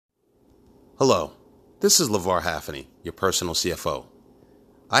Hello, this is LeVar Haffney, your personal CFO.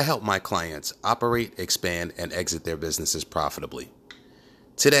 I help my clients operate, expand, and exit their businesses profitably.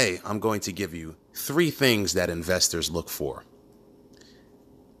 Today, I'm going to give you 3 things that investors look for.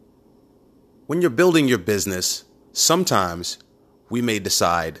 When you're building your business, sometimes we may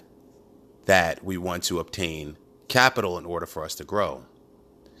decide that we want to obtain capital in order for us to grow.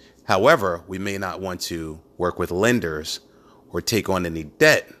 However, we may not want to work with lenders or take on any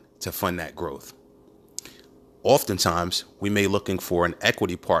debt to fund that growth. Oftentimes, we may be looking for an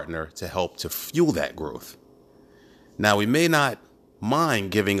equity partner to help to fuel that growth. Now, we may not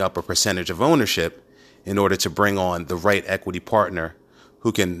mind giving up a percentage of ownership in order to bring on the right equity partner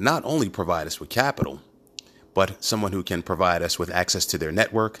who can not only provide us with capital, but someone who can provide us with access to their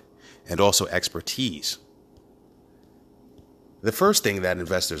network and also expertise. The first thing that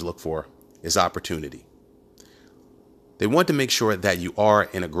investors look for is opportunity. They want to make sure that you are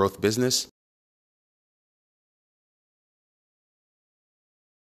in a growth business